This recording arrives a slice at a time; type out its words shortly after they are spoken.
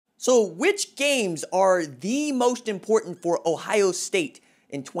So which games are the most important for Ohio State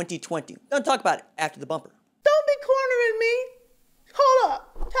in 2020? We're going to talk about it after the bumper. Don't be cornering me. Hold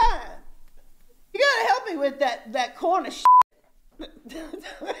up. Time. You got to help me with that corner shit.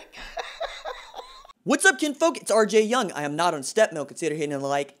 What's up, kinfolk? It's RJ Young. I am not on step milk. Consider hitting the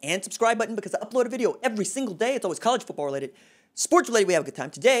like and subscribe button because I upload a video every single day. It's always college football related. Sports related, we have a good time.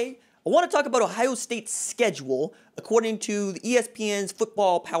 Today, I want to talk about Ohio State's schedule according to the ESPN's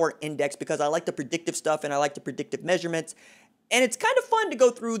Football Power Index because I like the predictive stuff and I like the predictive measurements. And it's kind of fun to go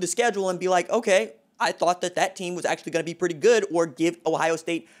through the schedule and be like, okay, I thought that team was actually going to be pretty good or give Ohio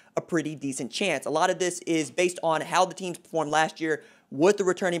State a pretty decent chance. A lot of this is based on how the teams performed last year, what the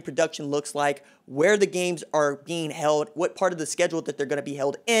returning production looks like, where the games are being held, what part of the schedule that they're going to be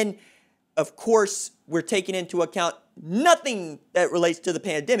held in. Of course, we're taking into account nothing that relates to the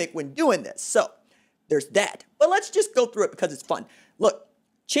pandemic when doing this. So there's that. But let's just go through it because it's fun. Look,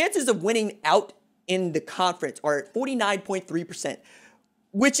 chances of winning out in the conference are at 49.3%,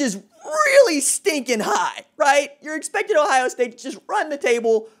 which is really stinking high, right? You're expecting Ohio State to just run the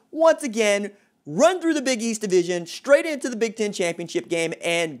table once again, run through the Big East division, straight into the Big Ten championship game,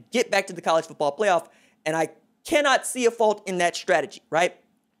 and get back to the college football playoff. And I cannot see a fault in that strategy, right?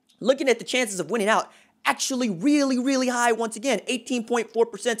 Looking at the chances of winning out, actually really, really high once again.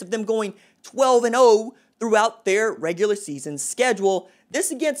 18.4% of them going 12-0 throughout their regular season schedule.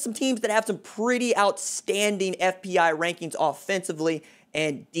 This against some teams that have some pretty outstanding FPI rankings offensively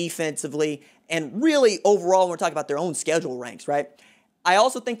and defensively. And really overall, when we're talking about their own schedule ranks, right? I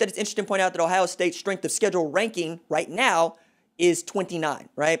also think that it's interesting to point out that Ohio State's strength of schedule ranking right now is 29,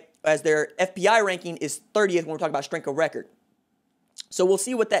 right? As their FPI ranking is 30th when we're talking about strength of record. So we'll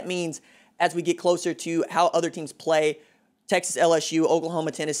see what that means as we get closer to how other teams play. Texas, LSU,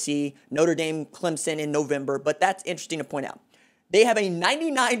 Oklahoma, Tennessee, Notre Dame, Clemson in November. But that's interesting to point out. They have a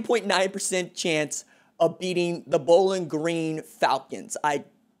 99.9% chance of beating the Bowling Green Falcons. I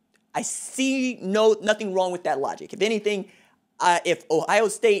see nothing wrong with that logic. If anything, if Ohio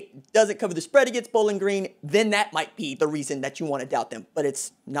State doesn't cover the spread against Bowling Green, then that might be the reason that you want to doubt them. But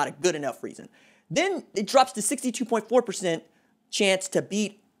it's not a good enough reason. Then it drops to 62.4% chance to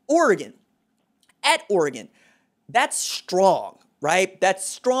beat Oregon. At Oregon. That's strong, right? That's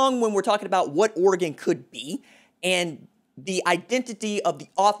strong when we're talking about what Oregon could be. And the identity of the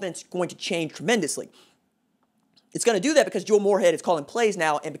offense is going to change tremendously. It's going to do that because Joe Moorhead is calling plays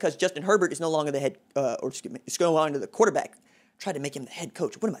now and because Justin Herbert is no longer the head, it's no longer the quarterback. Tried to make him the head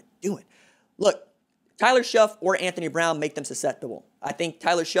coach. What am I doing? Look, Tyler Shuff or Anthony Brown make them susceptible. I think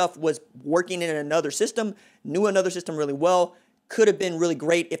Tyler Shuff was working in another system, knew another system really well, could have been really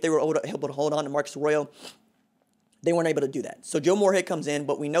great if they were able to hold on to Marcus Arroyo. They weren't able to do that. So Joe Moorhead comes in,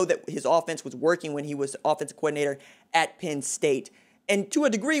 but we know that his offense was working when he was offensive coordinator at Penn State. And to a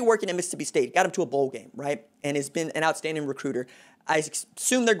degree, working at Mississippi State. Got him to a bowl game, right? And has been an outstanding recruiter. I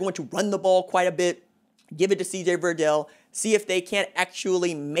assume they're going to run the ball quite a bit, give it to C.J. Verdell, see if they can't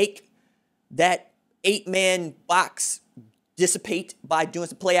actually make that 8-man box dissipate by doing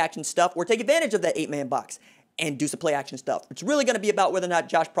some play-action stuff or take advantage of that 8-man box and do some play-action stuff. It's really going to be about whether or not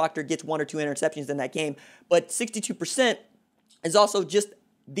Josh Proctor gets 1 or 2 interceptions in that game. But 62% is also just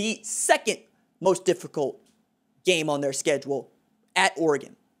the second most difficult game on their schedule at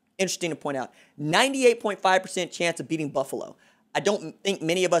Oregon. Interesting to point out. 98.5% chance of beating Buffalo. I don't think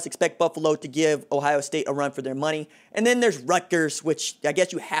many of us expect Buffalo to give Ohio State a run for their money. And then there's Rutgers, which I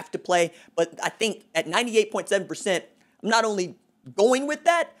guess you have to play. But I think at 98.7%, I'm not only going with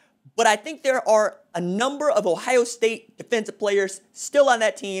that, but I think there are a number of Ohio State defensive players still on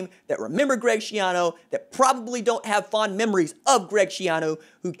that team that remember Greg Schiano, that probably don't have fond memories of Greg Schiano,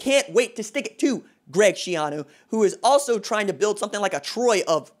 who can't wait to stick it to Greg Schiano, who is also trying to build something like a Troy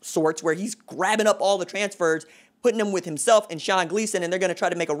of sorts, where he's grabbing up all the transfers, putting them with himself and Sean Gleason, and they're going to try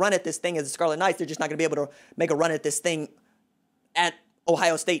to make a run at this thing as the Scarlet Knights. They're just not going to be able to make a run at this thing at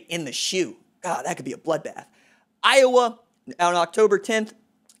Ohio State in the shoe. God, that could be a bloodbath. Iowa, on October 10th,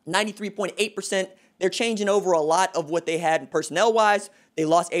 93.8%. They're changing over a lot of what they had personnel-wise. They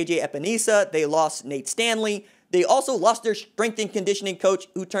lost A.J. Epinesa. They lost Nate Stanley. They also lost their strength and conditioning coach,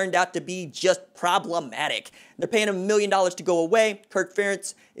 who turned out to be just problematic. They're paying him $1 million to go away. Kirk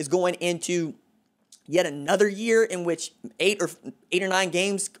Ferentz is going into yet another year in which 8 or 9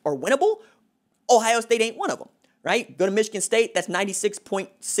 games are winnable. Ohio State ain't one of them, right? Go to Michigan State. That's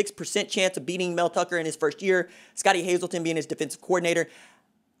 96.6% chance of beating Mel Tucker in his first year. Scotty Hazelton being his defensive coordinator.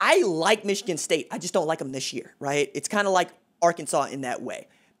 I like Michigan State. I just don't like them this year, right? It's kind of like Arkansas in that way.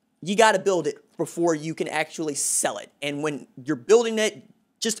 You got to build it before you can actually sell it. And when you're building it,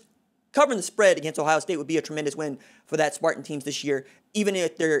 just covering the spread against Ohio State would be a tremendous win for that Spartan teams this year, even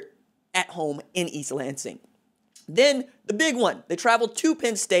if they're at home in East Lansing. Then the big one, they travel to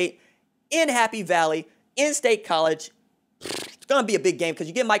Penn State in Happy Valley, in State College. It's going to be a big game because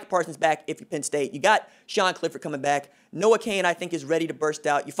you get Micah Parsons back if you're Penn State. You got Sean Clifford coming back. Noah Cain, I think, is ready to burst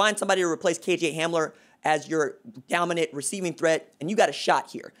out. You find somebody to replace KJ Hamler as your dominant receiving threat, and you got a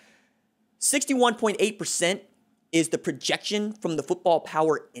shot here. 61.8% is the projection from the Football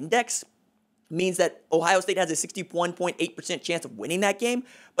Power Index. Means that Ohio State has a 61.8% chance of winning that game.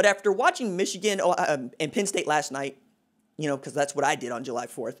 But after watching Michigan and Penn State last night, because that's what I did on July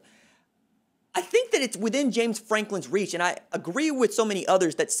 4th, I think that it's within James Franklin's reach, and I agree with so many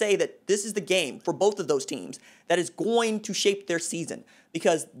others that say that this is the game for both of those teams that is going to shape their season,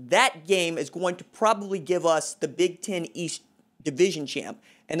 because that game is going to probably give us the Big Ten East division champ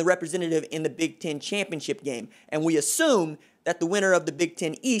and the representative in the Big Ten championship game. And we assume that the winner of the Big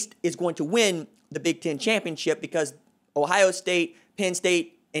Ten East is going to win the Big Ten championship because Ohio State, Penn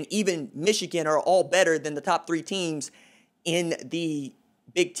State, and even Michigan are all better than the top three teams in the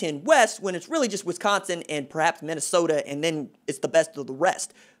Big Ten West, when it's really just Wisconsin and perhaps Minnesota, and then it's the best of the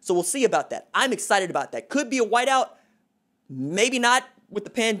rest. So we'll see about that. I'm excited about that. Could be a whiteout, maybe not with the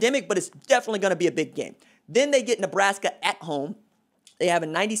pandemic, but it's definitely going to be a big game. Then they get Nebraska at home. They have a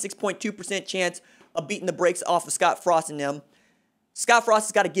 96.2% chance of beating the brakes off of Scott Frost and them. Scott Frost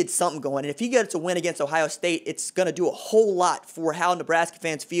has got to get something going, and if he gets a win against Ohio State, it's going to do a whole lot for how Nebraska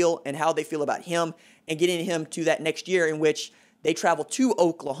fans feel and how they feel about him and getting him to that next year in which they travel to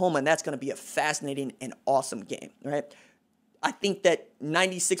Oklahoma, and that's going to be a fascinating and awesome game, right? I think that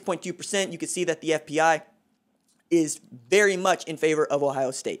 96.2%, you can see that the FPI is very much in favor of Ohio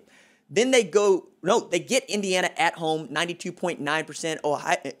State. Then they get Indiana at home,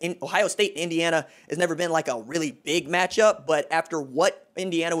 92.9%. Ohio State and Indiana has never been like a really big matchup, but after what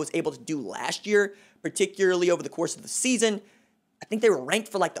Indiana was able to do last year, particularly over the course of the season, I think they were ranked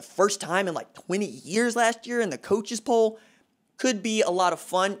for like the first time in like 20 years last year in the coaches poll. Could be a lot of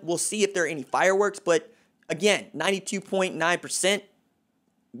fun. We'll see if there are any fireworks, but again, 92.9%.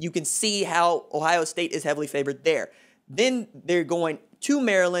 You can see how Ohio State is heavily favored there. Then they're going to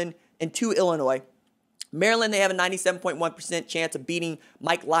Maryland and to Illinois. Maryland, they have a 97.1% chance of beating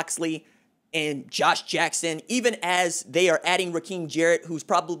Mike Locksley and Josh Jackson, even as they are adding Rakeem Jarrett, who's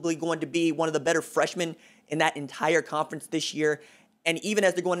probably going to be one of the better freshmen in that entire conference this year. And even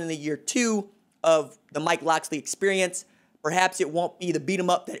as they're going into year 2 of the Mike Locksley experience, perhaps it won't be the beat 'em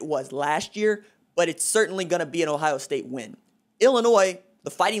up that it was last year, but it's certainly going to be an Ohio State win. Illinois,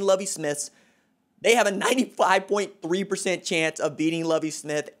 the Fighting Lovie Smiths, they have a 95.3% chance of beating Lovie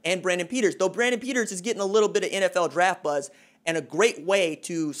Smith and Brandon Peters, though Brandon Peters is getting a little bit of NFL draft buzz, and a great way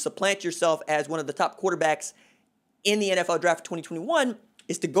to supplant yourself as one of the top quarterbacks in the NFL draft of 2021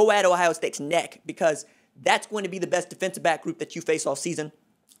 is to go at Ohio State's neck, because that's going to be the best defensive back group that you face all season.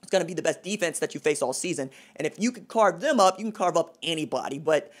 It's going to be the best defense that you face all season. And if you can carve them up, you can carve up anybody.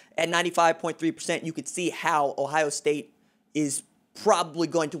 But at 95.3%, you could see how Ohio State is probably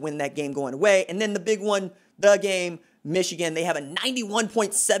going to win that game going away. And then the big one, the game, Michigan, they have a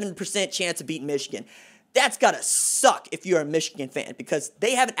 91.7% chance of beating Michigan. That's got to suck if you're a Michigan fan, because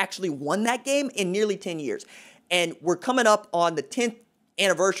they haven't actually won that game in nearly 10 years. And we're coming up on the 10th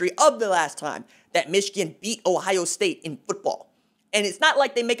anniversary of the last time that Michigan beat Ohio State in football. And it's not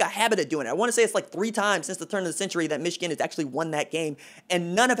like they make a habit of doing it. I want to say it's like 3 times since the turn of the century that Michigan has actually won that game.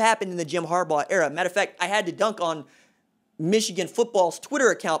 And none have happened in the Jim Harbaugh era. Matter of fact, I had to dunk on Michigan football's Twitter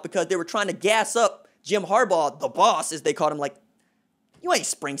account because they were trying to gas up Jim Harbaugh, the boss, as they called him. Like, you ain't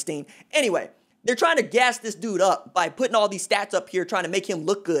Springsteen. Anyway, they're trying to gas this dude up by putting all these stats up here, trying to make him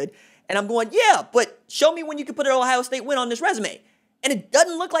look good. And I'm going, yeah, but show me when you can put an Ohio State win on this resume. And it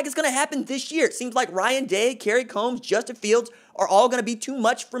doesn't look like it's going to happen this year. It seems like Ryan Day, Kerry Combs, Justin Fields are all going to be too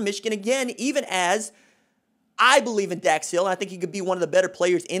much for Michigan again, even as I believe in Dax Hill. And I think he could be one of the better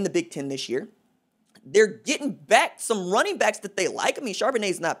players in the Big Ten this year. They're getting back some running backs that they like. I mean,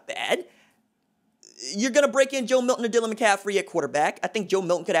 Charbonnet's not bad. You're going to break in Joe Milton or Dylan McCaffrey at quarterback. I think Joe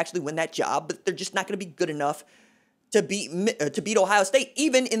Milton could actually win that job, but they're just not going to be good enough to beat Ohio State,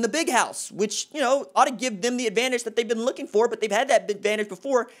 even in the big house, which, ought to give them the advantage that they've been looking for, but they've had that advantage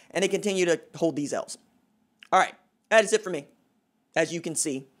before, and they continue to hold these L's. All right, that is it for me. As you can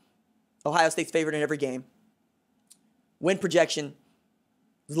see, Ohio State's favored in every game. Win projection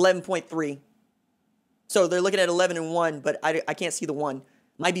is 11.3. So they're looking at 11-1, but I can't see the 1.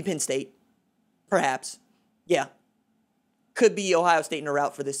 Might be Penn State. Perhaps. Yeah. Could be Ohio State in a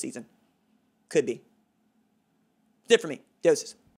route for this season. Could be. That's it for me. Doses.